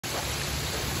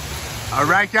All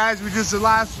right, guys, we just did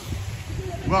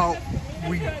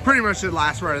we pretty much did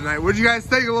last ride of the night. What'd you guys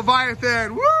think of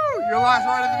Leviathan? Woo! Your last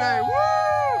ride of the day.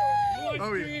 Woo!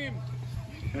 Oh,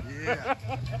 yeah.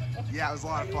 Yeah, it was a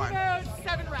lot of fun.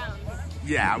 7 rounds.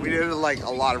 Yeah, we did like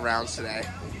a lot of rounds today.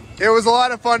 It was a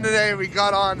lot of fun today. We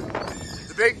got on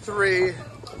the big 3.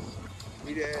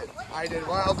 I did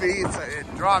Wild Beats, I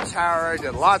did Drop Tower, I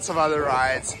did lots of other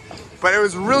rides. But it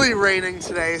was really raining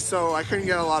today, so I couldn't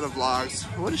get a lot of vlogs.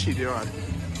 What is she doing?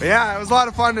 But yeah, it was a lot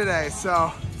of fun today,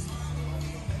 so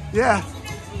yeah.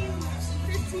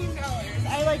 $15.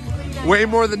 I like $3. Way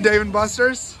more than Dave &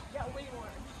 Buster's? Yeah, way more.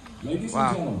 Ladies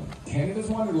and gentlemen, Canada's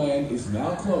Wonderland is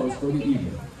now closed for the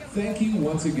evening. Thank you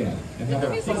once again, and have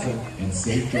a pleasant and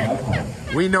safe drive home.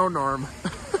 We know Norm.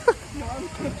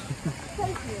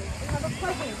 Thank you. Have a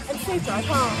pleasant and safe drive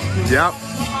home. Yep.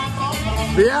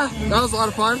 But yeah, that was a lot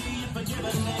of fun.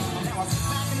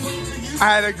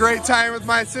 I had a great time with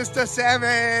my sister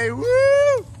Sammy.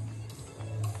 Woo!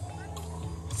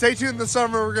 Stay tuned this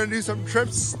summer. We're gonna do some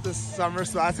trips this summer,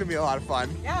 so that's gonna be a lot of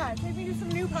fun. Yeah, take me to some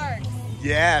new parks.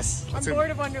 Yes. I'm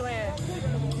bored of Wonderland.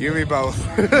 You and me both.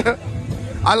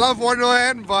 I love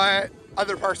Wonderland, but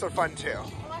other parks are fun too. Well,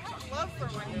 I have love for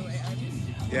Wonderland.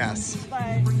 Yes. But,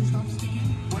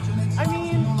 I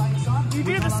mean, you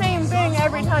do the same thing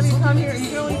every time you come here. You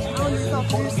can only challenge yourself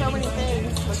to do so many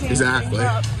things. Exactly.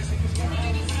 Oh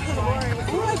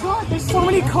my god, there's so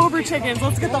many Cobra chickens.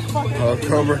 Let's get the fuck out. Oh,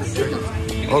 Cobra.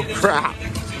 Oh, crap.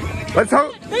 Let's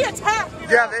hope. They attack you.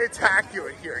 Yeah, they attack you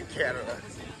here in Canada.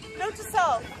 Note to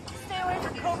self, stay away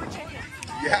from Cobra chickens.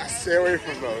 Yeah, stay away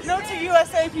from those. Note to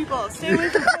USA people, stay away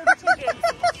from Cobra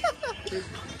chickens.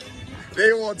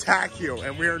 They will attack you,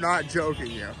 and we are not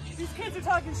joking you. These kids are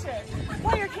talking shit.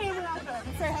 Point your camera at them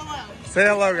and say hello. Say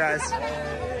hello, guys.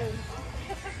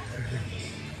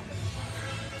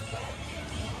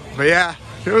 But yeah,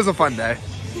 it was a fun day.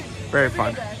 Very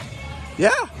fun.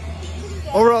 Yeah.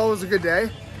 Overall, it was a good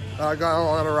day. Got on a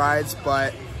lot of rides,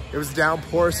 but it was a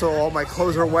downpour, so all my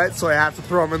clothes are wet, so I have to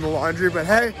throw them in the laundry. But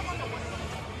hey,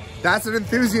 that's an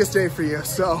enthusiast day for you.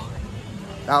 So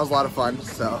that was a lot of fun.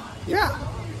 So yeah,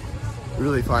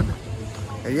 really fun.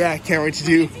 And yeah, I can't wait to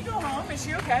do. Did Izzy go home? Is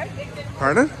she okay?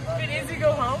 Pardon? Did Izzy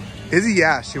go home? Izzy,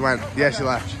 yeah, she went. Yeah, she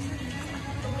left.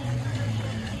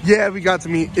 Yeah, we got to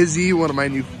meet Izzy, one of my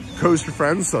new coaster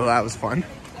friends, so that was fun.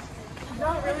 She's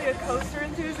not really a coaster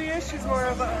enthusiast. She's more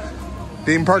of a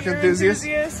Theme park theater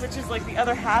enthusiast, which is like the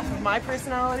other half of my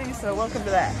personality. So welcome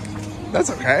to that. That's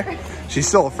okay. She's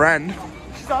still a friend.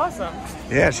 She's awesome.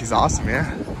 Yeah, she's awesome,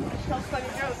 yeah. She tells funny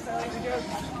jokes. I like the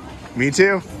jokes. Me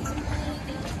too.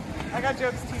 I got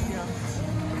jokes too, you know.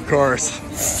 Of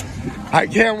course. I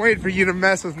can't wait for you to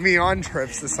mess with me on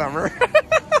trips this summer.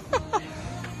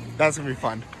 That's gonna be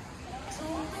fun.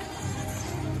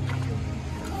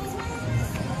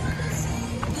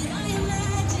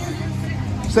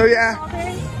 So yeah.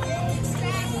 Shopping?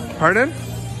 Pardon?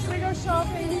 Should we go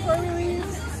shopping before we leave?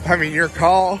 I mean, your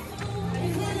call.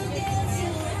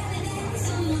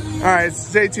 Alright,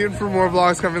 stay tuned for more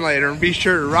vlogs coming later. And be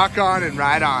sure to rock on and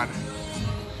ride on.